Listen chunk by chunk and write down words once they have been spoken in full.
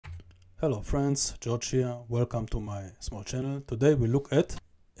Hello friends, George here. Welcome to my small channel. Today we look at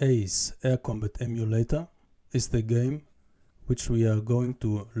Ace Air Combat Emulator. Is the game which we are going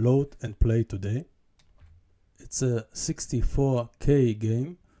to load and play today. It's a 64K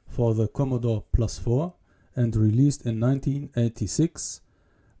game for the Commodore Plus 4 and released in 1986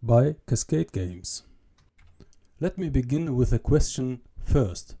 by Cassette Games. Let me begin with a question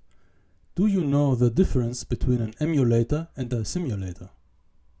first. Do you know the difference between an emulator and a simulator?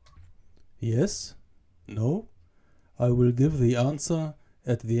 Yes? No? I will give the answer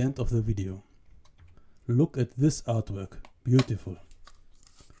at the end of the video. Look at this artwork. Beautiful.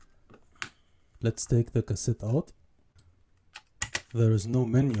 Let's take the cassette out. There is no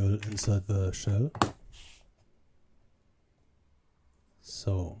manual inside the shell.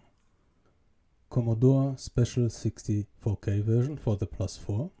 So, Commodore Special 64K version for the Plus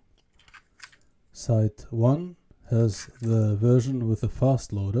 4. Side 1 has the version with a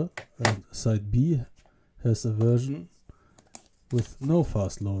fast loader, and side B has a version with no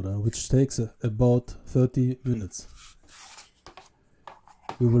fast loader, which takes about 30 minutes.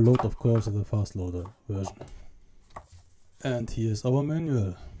 We will load, of course, the fast loader version. And here's our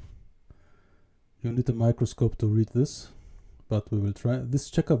manual. You need a microscope to read this, but we will try. This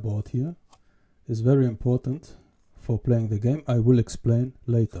checkerboard here is very important for playing the game. I will explain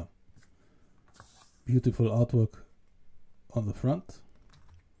later. Beautiful artwork on the front.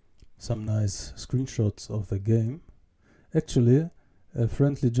 Some nice screenshots of the game. Actually, a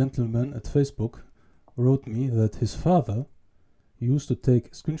friendly gentleman at Facebook wrote me that his father used to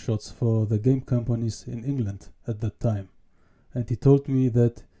take screenshots for the game companies in England at that time. And he told me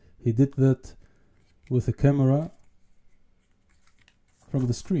that he did that with a camera from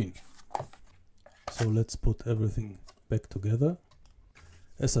the screen. So let's put everything back together.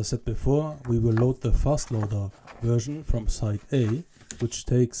 As I said before, we will load the fast loader version from side A, which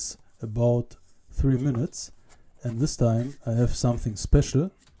takes about 3 minutes. And this time I have something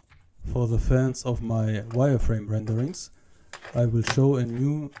special. For the fans of my wireframe renderings, I will show a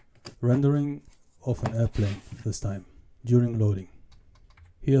new rendering of an airplane this time, during loading.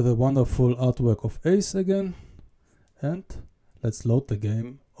 Here the wonderful artwork of Ace again. And let's load the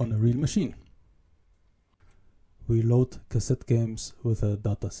game on a real machine. We load cassette games with a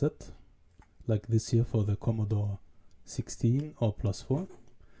dataset, like this here for the Commodore 16 or Plus 4.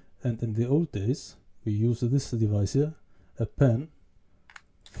 And in the old days, we used this device here, a pen,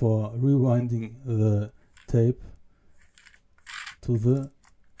 for rewinding the tape to the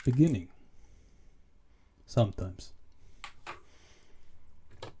beginning, sometimes.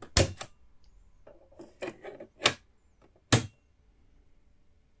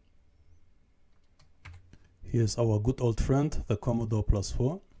 Here's our good old friend, the Commodore Plus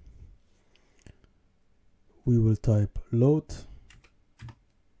 4. We will type load,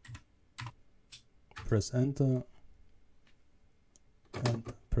 press enter, and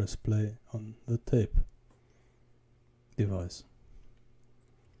press play on the tape device.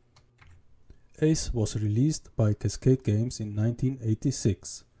 Ace was released by Cassette Games in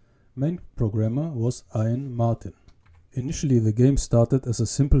 1986. Main programmer was Ian Martin. Initially the game started as a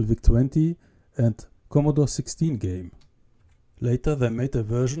simple VIC-20 and Commodore 16 game. Later they made a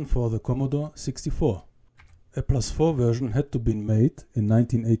version for the Commodore 64. A Plus 4 version had to be made in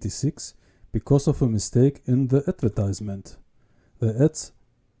 1986 because of a mistake in the advertisement. The ads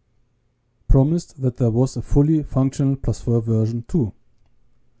promised that there was a fully functional Plus 4 version too.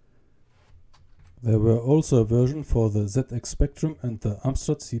 There were also a version for the ZX Spectrum and the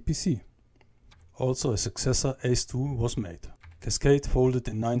Amstrad CPC. Also a successor, Ace 2, was made. Cassette folded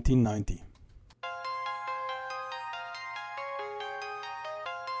in 1990.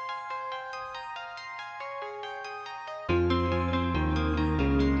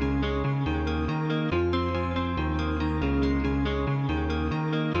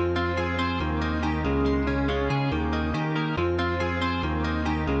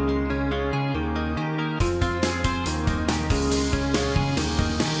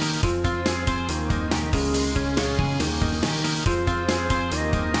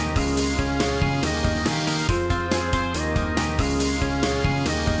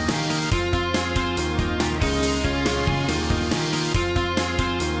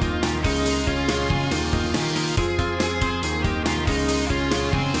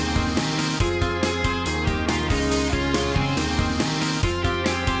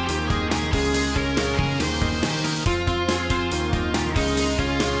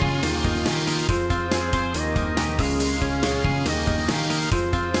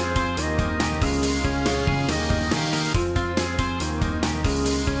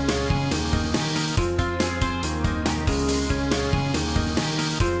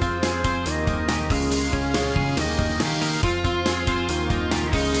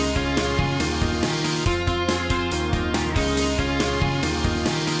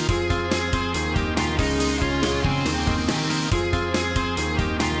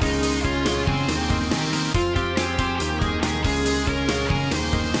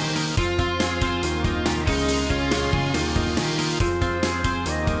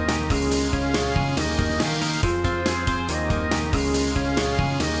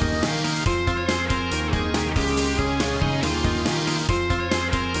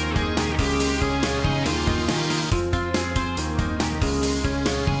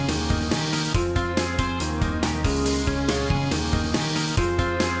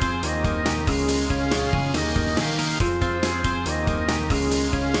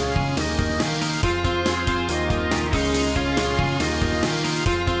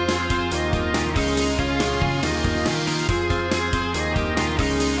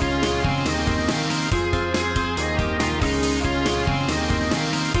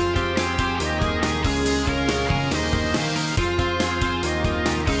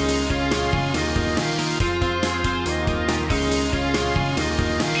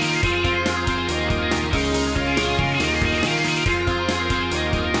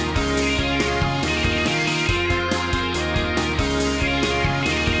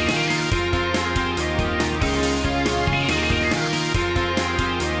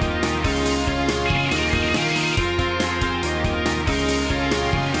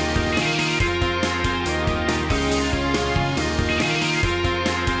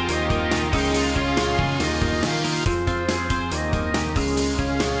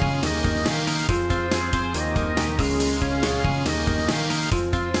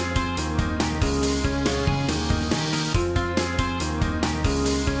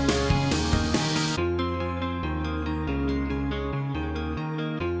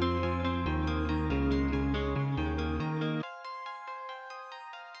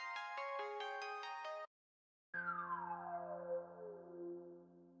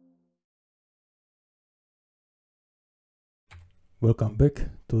 Welcome back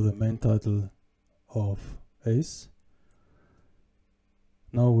to the main title of ACE.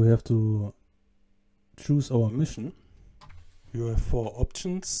 Now we have to choose our mission. You have 4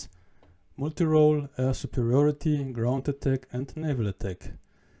 options: multi-role, air superiority, ground attack and naval attack.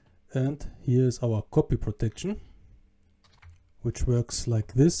 And here is our copy protection, which works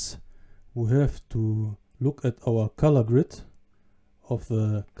like this. We have to look at our color grid of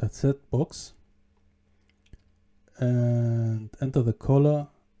the cassette box and enter the color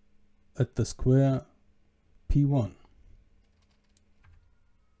at the square P1.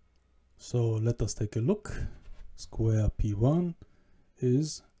 So let us take a look. Square P1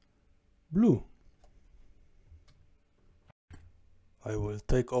 is blue. I will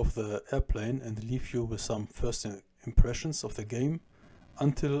take off the airplane and leave you with some first impressions of the game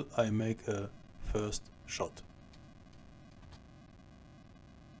until I make a first shot.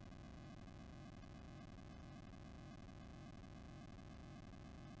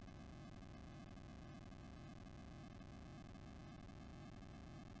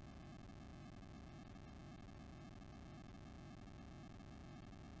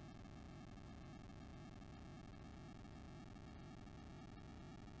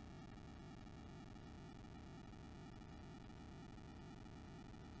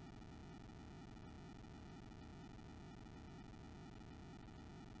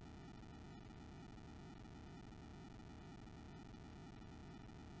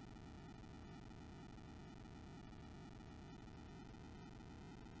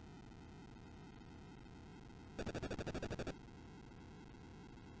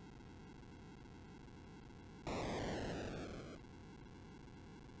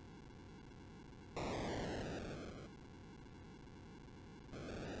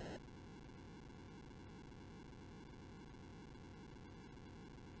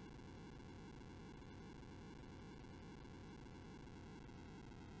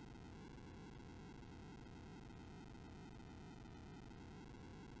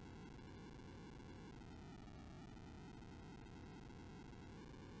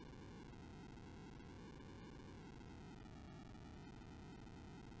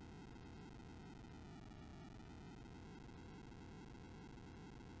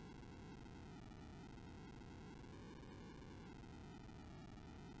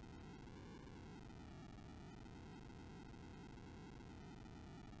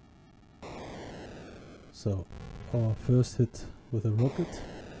 So our first hit with a rocket.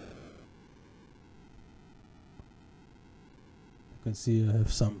 You can see I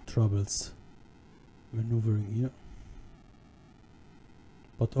have some troubles maneuvering here.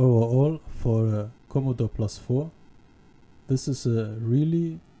 But overall, for a Commodore Plus 4, this is a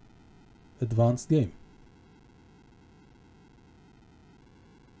really advanced game.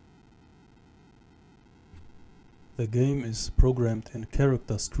 The game is programmed in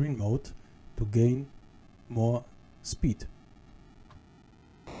character screen mode to gain more speed.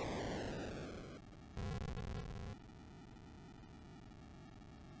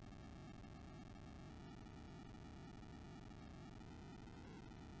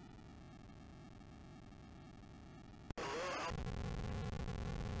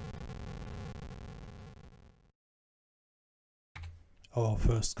 Our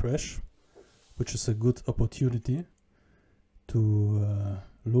first crash, which is a good opportunity to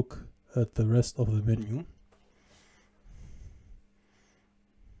look at the rest of the menu.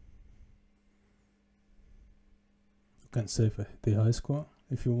 You can save the high score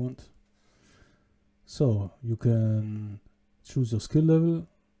if you want. So you can choose your skill level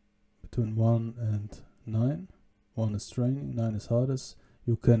between 1 and 9. 1 is training, 9 is hardest.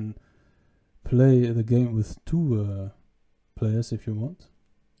 You can play the game with 2 players if you want.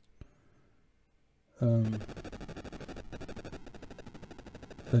 Then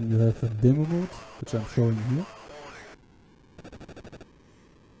you have a demo mode, which I'm showing here.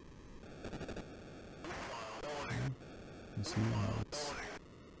 You see now it's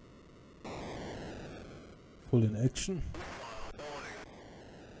full in action.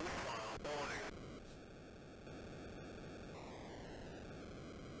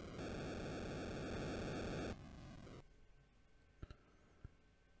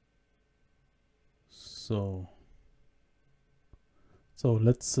 So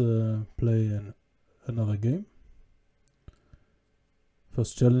let's play another game.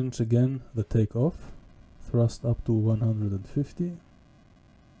 First challenge again, the takeoff. Thrust up to 150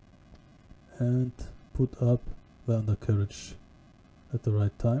 and put up the undercarriage at the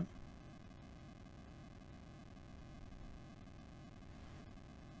right time.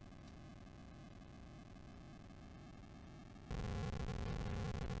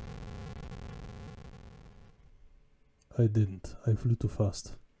 I didn't. I flew too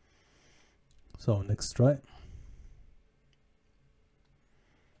fast. So next try.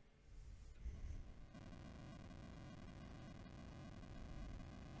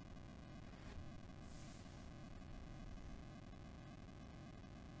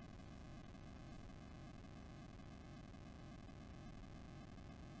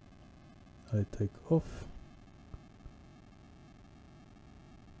 I take off.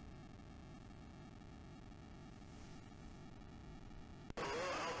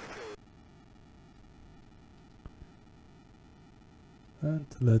 And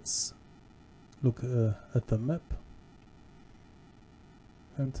let's look at the map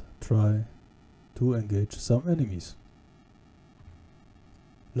and try to engage some enemies.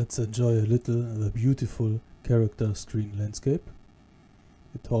 Let's enjoy a little the beautiful character screen landscape.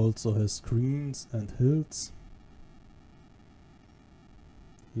 It also has screens and hills.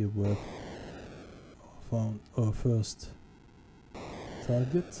 Here we have found our first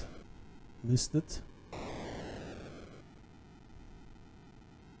target. Missed it.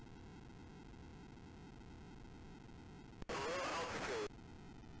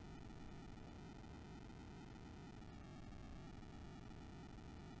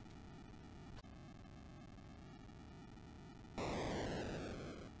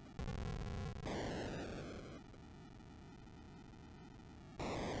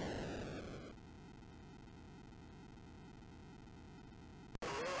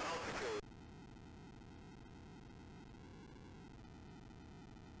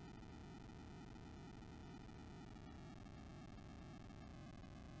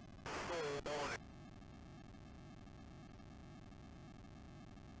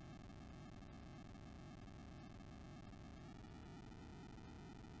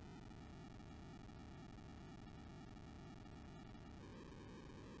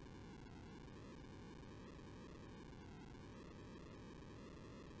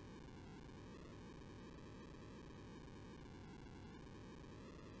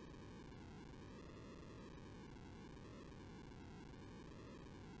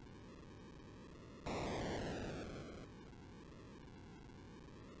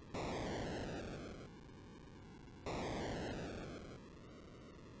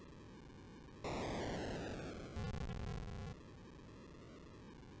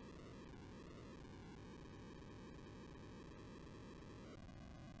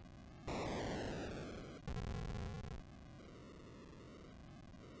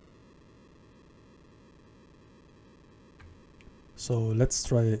 So let's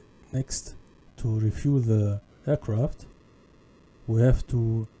try next to refuel the aircraft. We have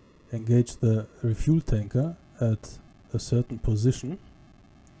to engage the refuel tanker at a certain position.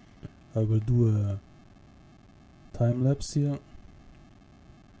 I will do a time lapse here.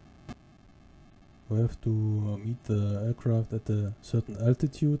 We have to meet the aircraft at a certain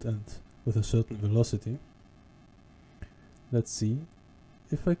altitude and with a certain velocity. Let's see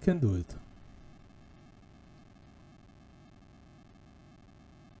if I can do it.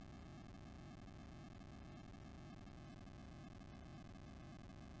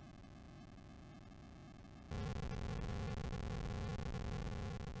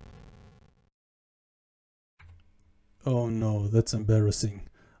 Oh no, that's embarrassing.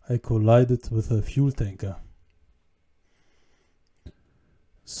 I collided with a fuel tanker.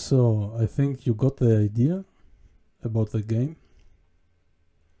 So, I think you got the idea about the game.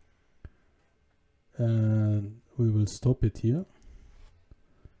 And we will stop it here.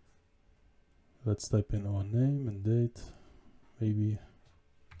 Let's type in our name and date, maybe.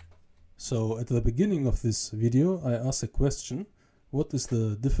 So, at the beginning of this video, I asked a question. What is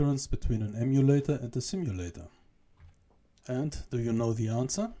the difference between an emulator and a simulator? And do you know the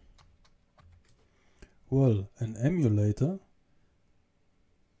answer? Well, an emulator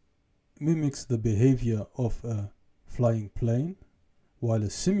mimics the behavior of a flying plane, while a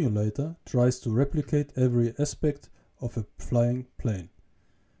simulator tries to replicate every aspect of a flying plane.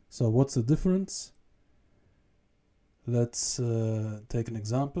 So what's the difference? Let's take an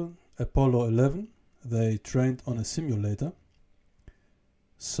example. Apollo 11, they trained on a simulator.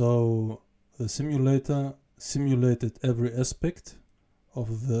 So the simulator simulated every aspect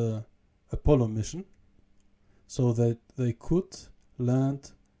of the Apollo mission so that they could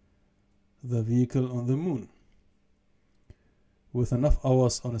land the vehicle on the moon. With enough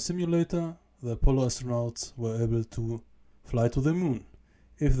hours on a simulator, the Apollo astronauts were able to fly to the moon.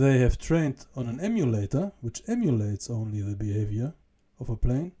 If they have trained on an emulator, which emulates only the behavior of a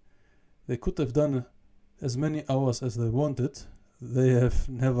plane, they could have done as many hours as they wanted. They have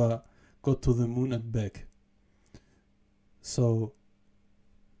never got to the moon and back. So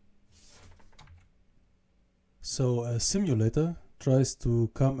So a simulator tries to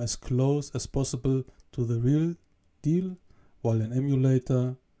come as close as possible to the real deal, while an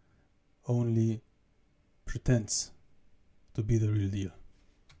emulator only pretends to be the real deal.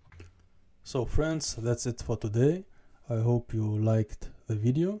 So friends, that's it for today. I hope you liked the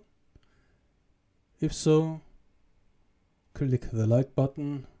video. If so, click the like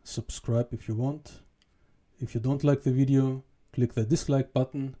button, subscribe if you want. If you don't like the video, click the dislike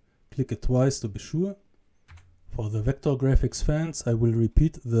button, click it twice to be sure. For the vector graphics fans, I will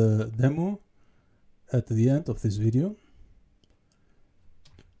repeat the demo at the end of this video.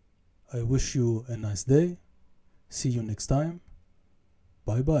 I wish you a nice day. See you next time.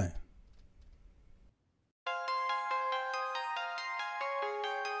 Bye bye.